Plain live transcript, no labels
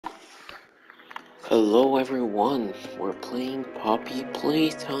Hello everyone, we're playing Poppy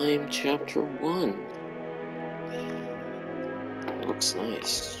Playtime Chapter 1. Looks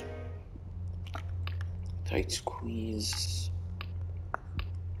nice. Tight squeeze.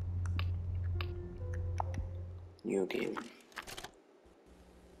 New game.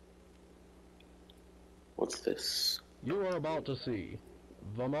 What's this? You are about to see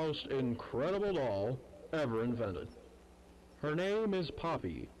the most incredible doll ever invented. Her name is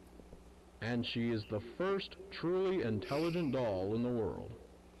Poppy, and she is the first truly intelligent doll in the world.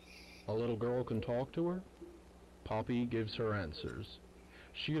 A little girl can talk to her. Poppy gives her answers.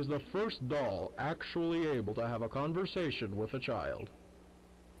 She is the first doll actually able to have a conversation with a child.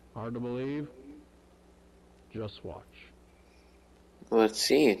 Hard to believe? Just watch. Let's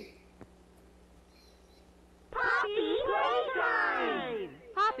see. Poppy Playtime!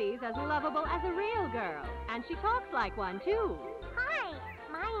 Poppy's as lovable as a real girl, and she talks like one, too. Hi,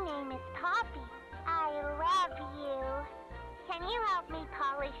 my name is Poppy. I love you. Can you help me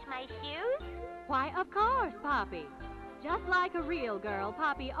polish my shoes? Why, of course, Poppy. Just like a real girl,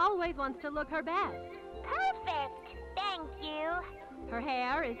 Poppy always wants to look her best. Perfect. Thank you. Her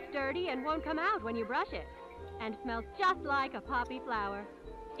hair is sturdy and won't come out when you brush it, and smells just like a poppy flower.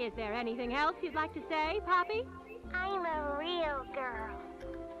 Is there anything else you'd like to say, Poppy? I'm a real girl,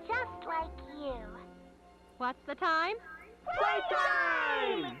 just like you. What's the time?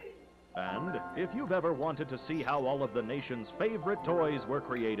 Playtime! And if you've ever wanted to see how all of the nation's favorite toys were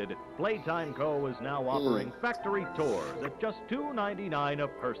created, Playtime Co. is now offering factory tours at just $2.99 a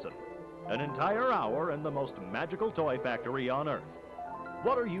person. An entire hour in the most magical toy factory on Earth.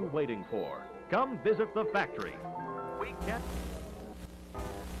 What are you waiting for? Come visit the factory. We can't...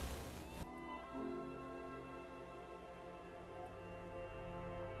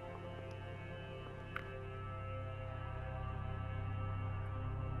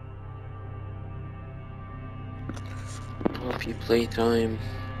 Poppy Playtime.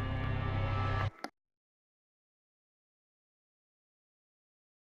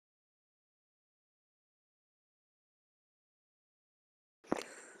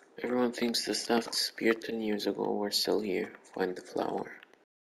 Everyone thinks the stuff disappeared 10 years ago. We're still here. Find the flower.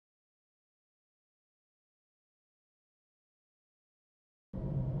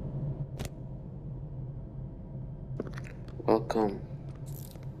 Welcome.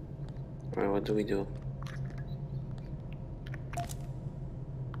 Alright, what do we do?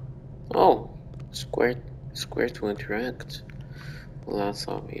 Oh! Square to interact. Well, that's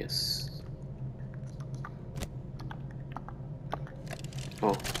obvious.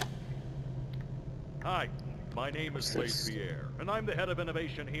 Oh. Hi, my name is What's this? Pierre, and I'm the head of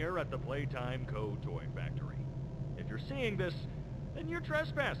innovation here at the Playtime Co. Toy Factory. If you're seeing this, then you're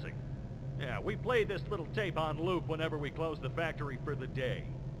trespassing. Yeah, we play this little tape on loop whenever we close the factory for the day.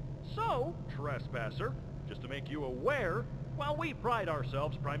 So, trespasser, just to make you aware, while we pride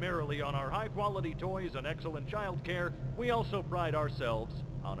ourselves primarily on our high-quality toys and excellent child care, we also pride ourselves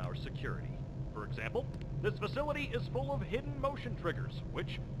on our security. For example, this facility is full of hidden motion triggers,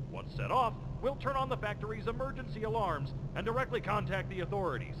 which, once set off, will turn on the factory's emergency alarms and directly contact the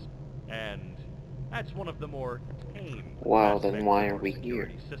authorities. And that's one of the more tame Wow, aspects then why of are our we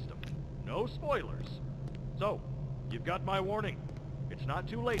security here? system. No spoilers. So, you've got my warning. It's not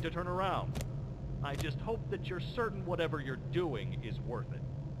too late to turn around. I just hope that you're certain whatever you're doing is worth it.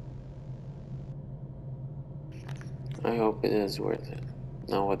 I hope it is worth it.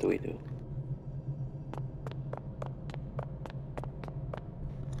 Now what do we do?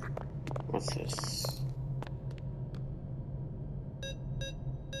 What's this?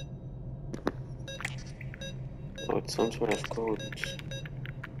 Oh, it's some sort of code.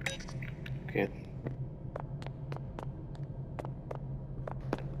 Okay.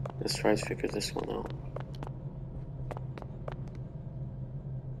 Let's try to figure this one out.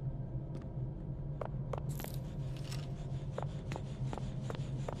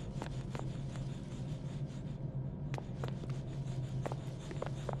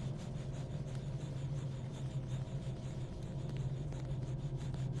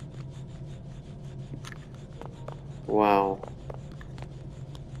 Wow.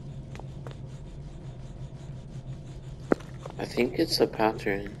 I think it's a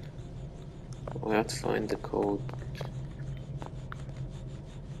pattern. We'll have to find the code.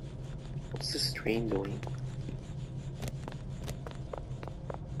 What's this train doing?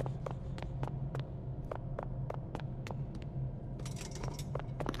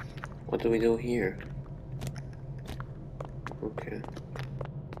 What do we do here? Okay.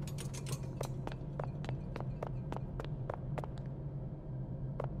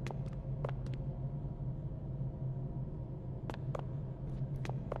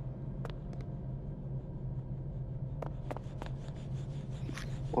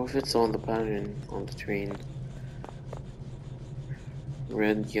 Or if it's on the pattern on the train.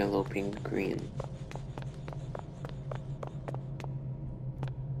 Red, yellow, pink, green.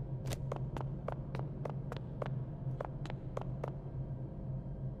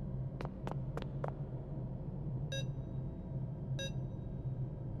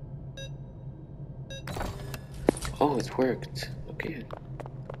 Oh, it worked. Okay.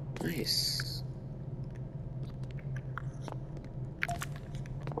 Nice.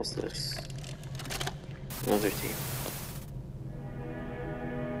 What's this? Another tape.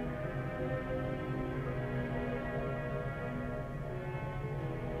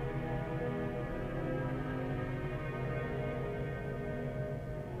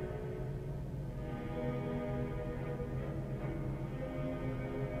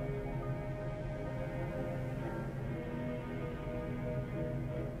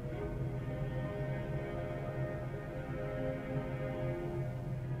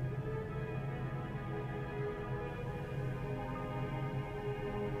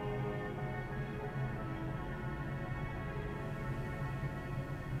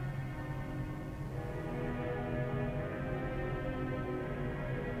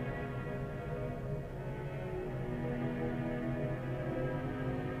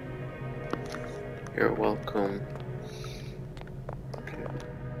 You're welcome. Okay.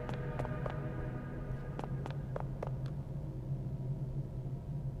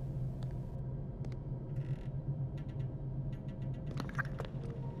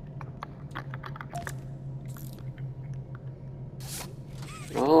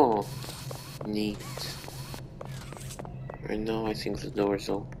 Oh, neat. Right now I think the door's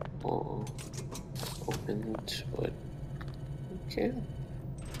opened, but okay.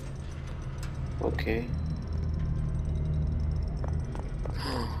 Okay.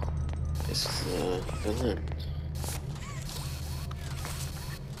 It's the villain.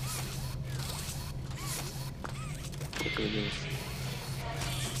 What do you mean?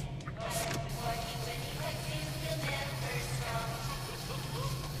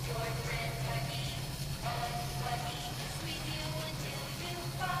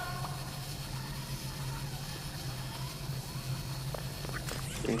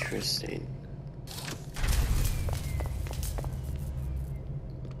 Interesting.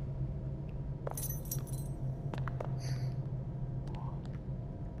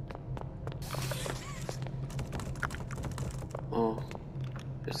 Oh,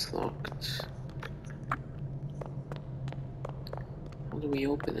 it's locked. How do we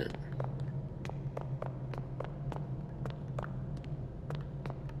open it?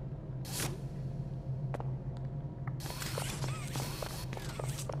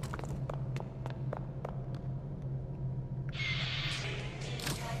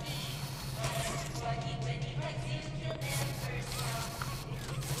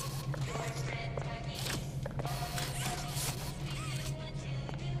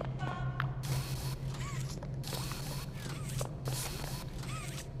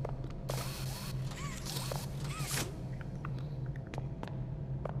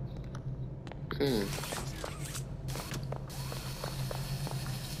 Hmm.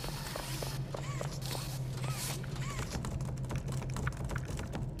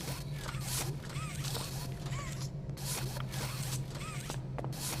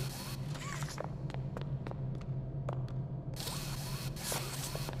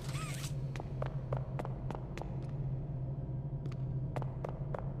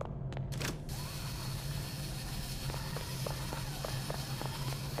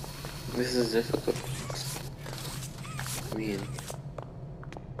 This is difficult. I mean,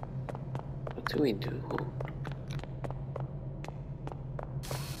 what do we do?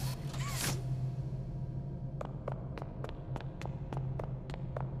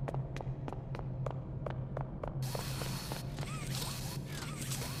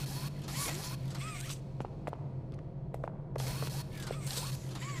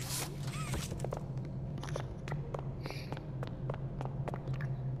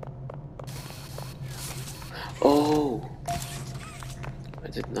 Oh! I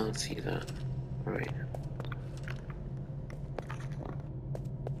did not see that. Right.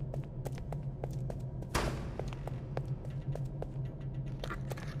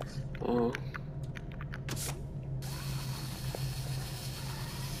 Oh.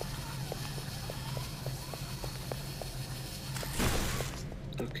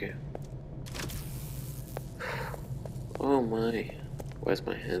 Okay. Oh my. Why's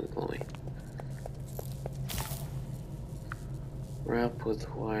my hand glowing? Wrap with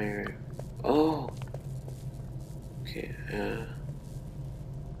wire. Oh! Okay,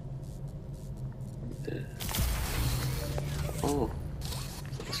 oh.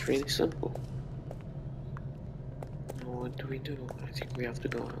 pretty simple. Now what do we do? I think we have to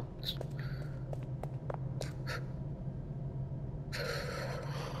go out.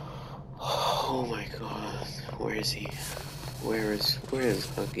 Oh my god, where is he? Where is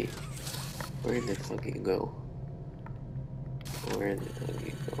Huggy? Where did Huggy go? Where did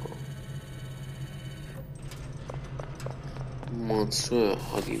Huggy go? Monsieur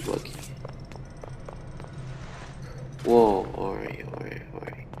Huggy Wuggy. Whoa, alright.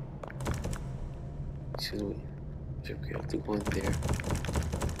 Should we have to go in there?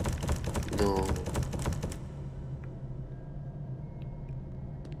 No.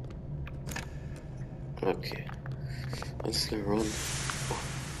 Okay. Let's run.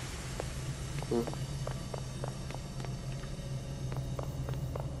 Huh?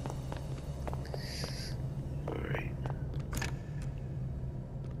 Alright.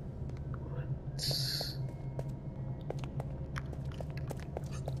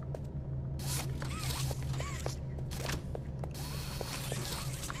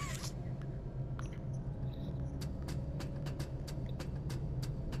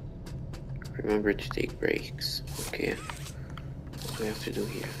 Remember to take breaks. Okay. What do we have to do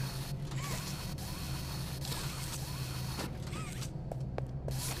here?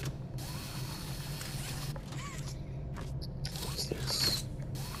 What's this?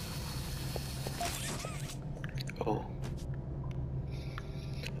 Oh.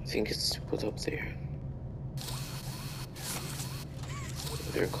 I think it's put up there.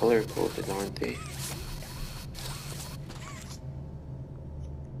 They're color coded, aren't they?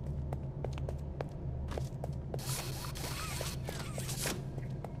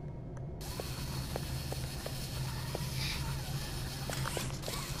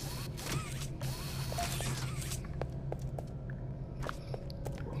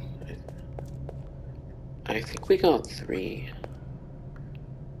 I think we got 3.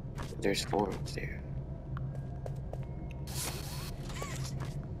 There's 4 up there.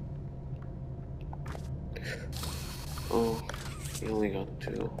 Oh, we only got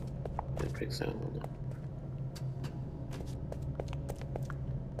 2. That breaks that one up.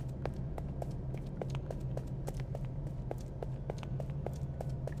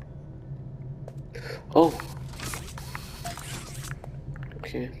 Oh!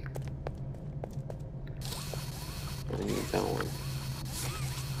 Okay. I need that one.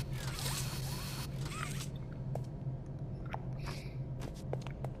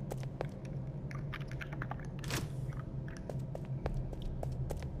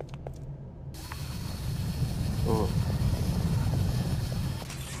 Oh.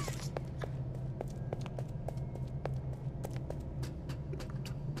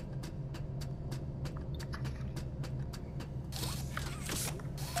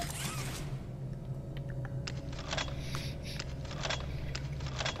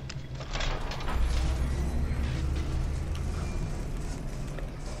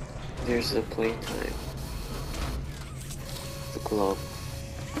 There's the Playtime. The glove.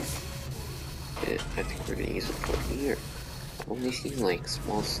 I think we're gonna use it for here. I've only seen like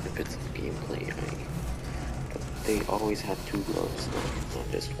small snippets of gameplay. But they always had 2 gloves,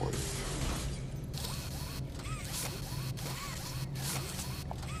 not just one.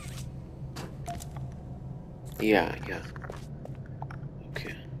 Yeah.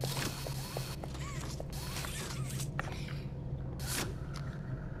 Okay.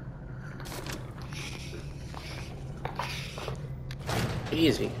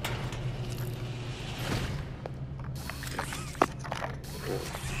 Easy.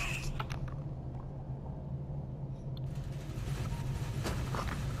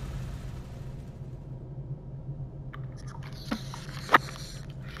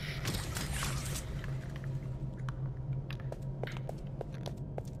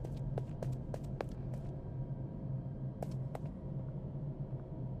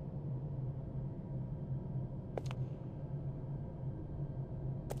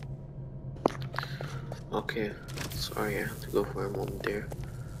 Okay, sorry I have to go for a moment there.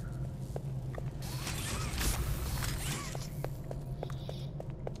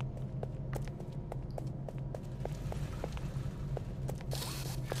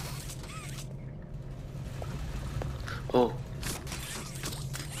 Oh.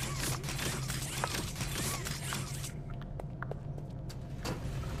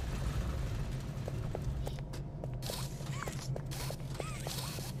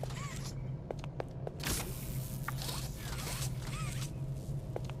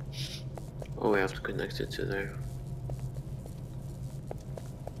 Oh, we have to connect it to there.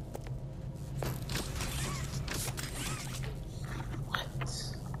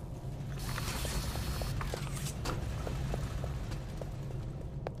 What?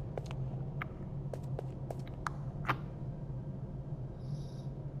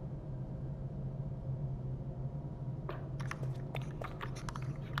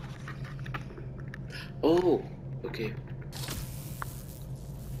 Oh, okay.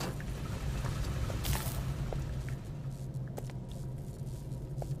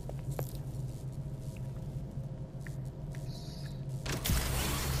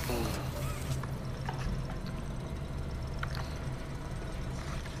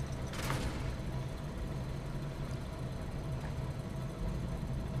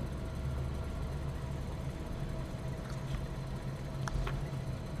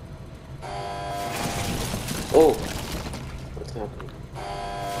 Oh, what's happening?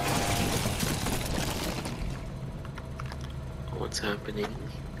 What's happening?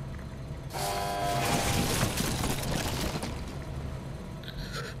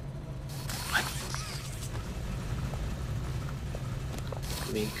 What?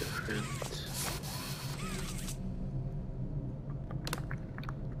 Make a friend.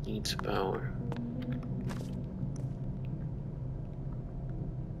 Needs power.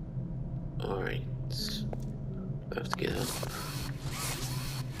 Alright. I have to get up.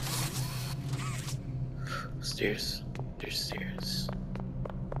 Stairs. There's stairs.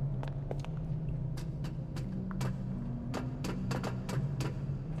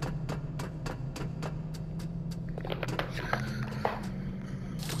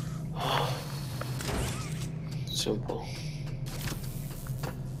 Simple.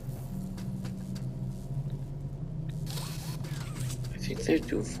 I think they're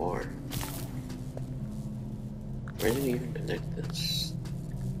too far. Where did we even connect this?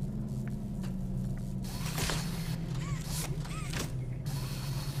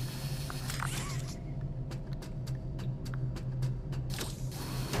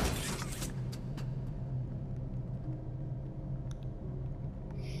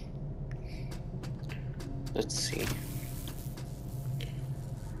 Let's see.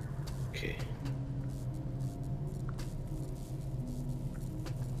 Okay.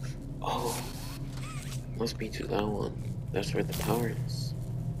 Oh, must be to that one. That's where the power is.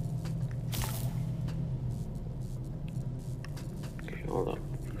 Okay, hold up.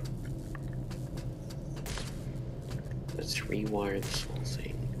 Let's rewire this whole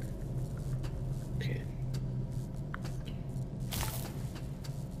thing. Okay.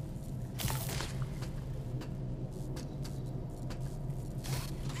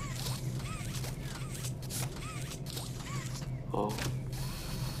 Oh.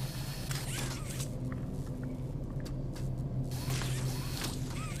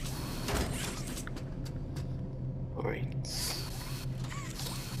 Alright.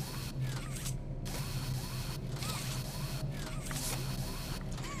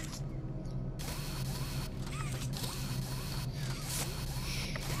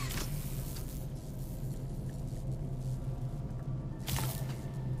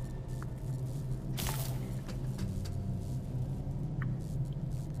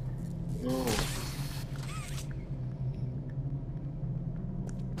 No.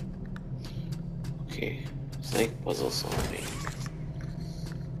 Okay, it's like puzzle solving.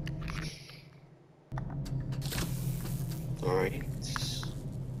 Alright.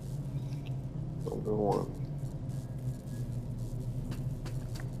 Number 1.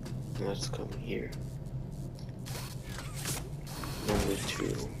 Let's come here. Number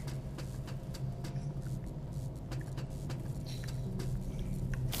 2.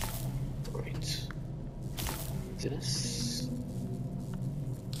 Alright. This.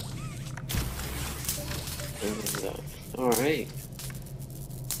 And then that. Alright.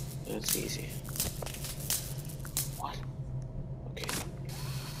 That's easy. What? Okay.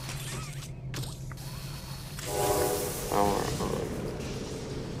 Power on.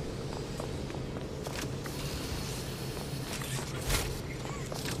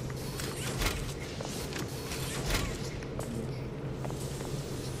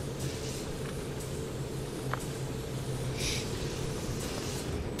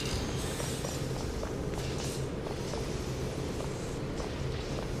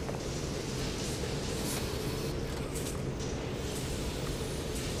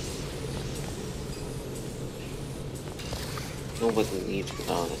 Nobody leaves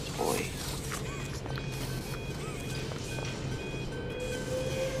without a toy.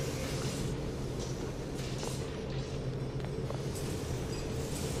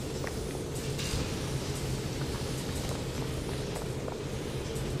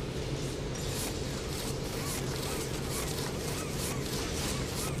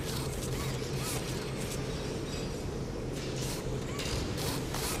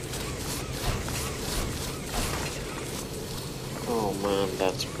 Oh man,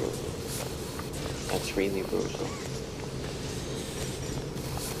 that's brutal. That's really brutal.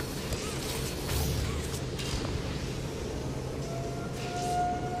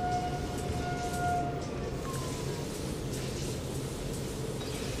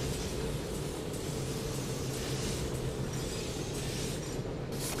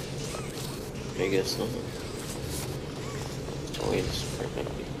 I guess not. Toy is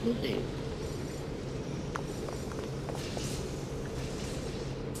perfectly fine.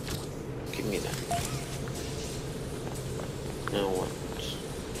 Give me that. Now what?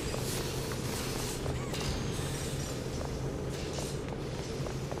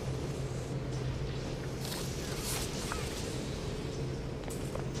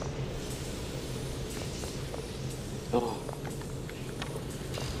 Oh.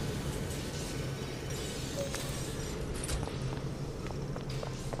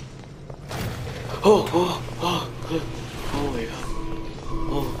 Oh, oh, oh, oh my god.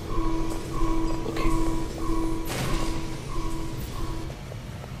 Oh. Okay.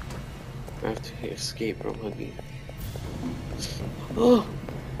 I have to escape from Huggy. Oh!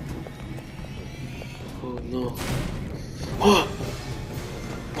 Oh no. Oh!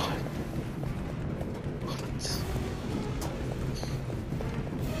 What? What?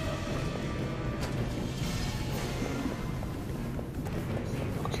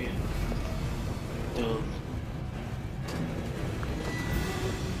 Okay. Down.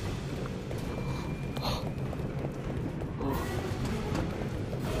 Oh.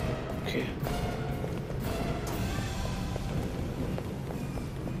 Okay.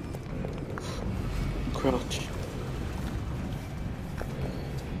 Crouch.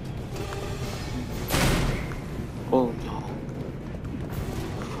 Oh no.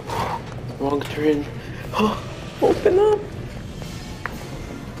 Wrong turn. Oh, open up.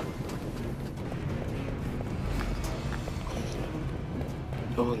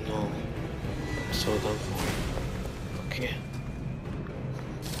 Oh no. I'm so done for. Okay.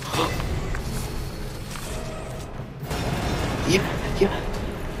 Yeah, yeah.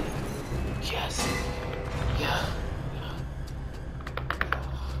 Yes. Yeah.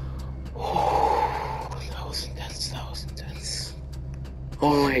 Oh, that was intense. That was intense.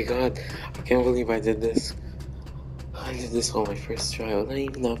 Oh my god. I can't believe I did this. I did this on my first try. Would I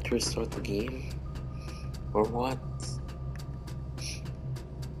even have to restart the game? Or what?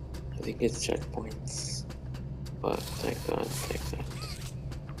 I think it's checkpoints. But thank god, thank god.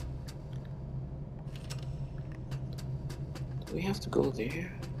 Do we have to go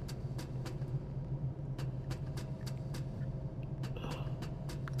there?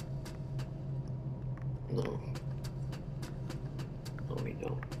 No. No, we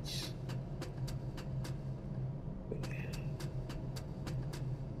don't. Wait.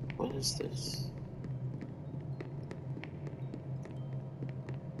 What is this?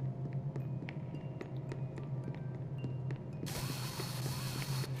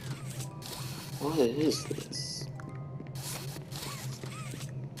 What is this?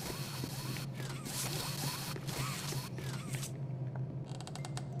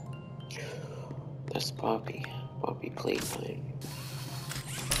 That's Poppy. Poppy Playtime.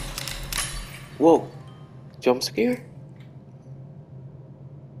 Whoa! Jump scare?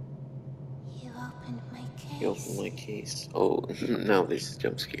 You opened my case. You opened my case. Oh, now there's a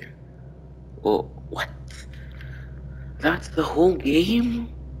jump scare. Oh, what? That's the whole game?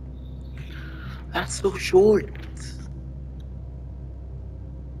 That's so short.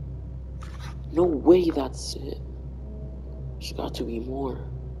 No way that's it. There's got to be more.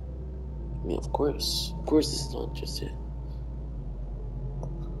 I mean, of course. Of course this is not just it.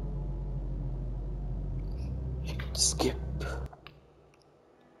 Skip.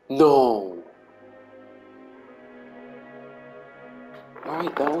 No.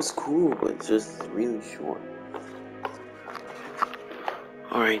 Alright, that was cool, but it's just really short.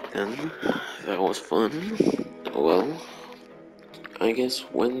 Alright then, that was fun. Well, I guess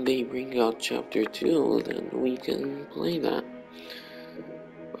when they bring out chapter 2, then we can play that.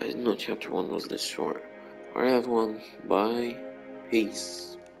 I didn't know chapter 1 was this short. Alright everyone, bye,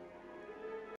 peace.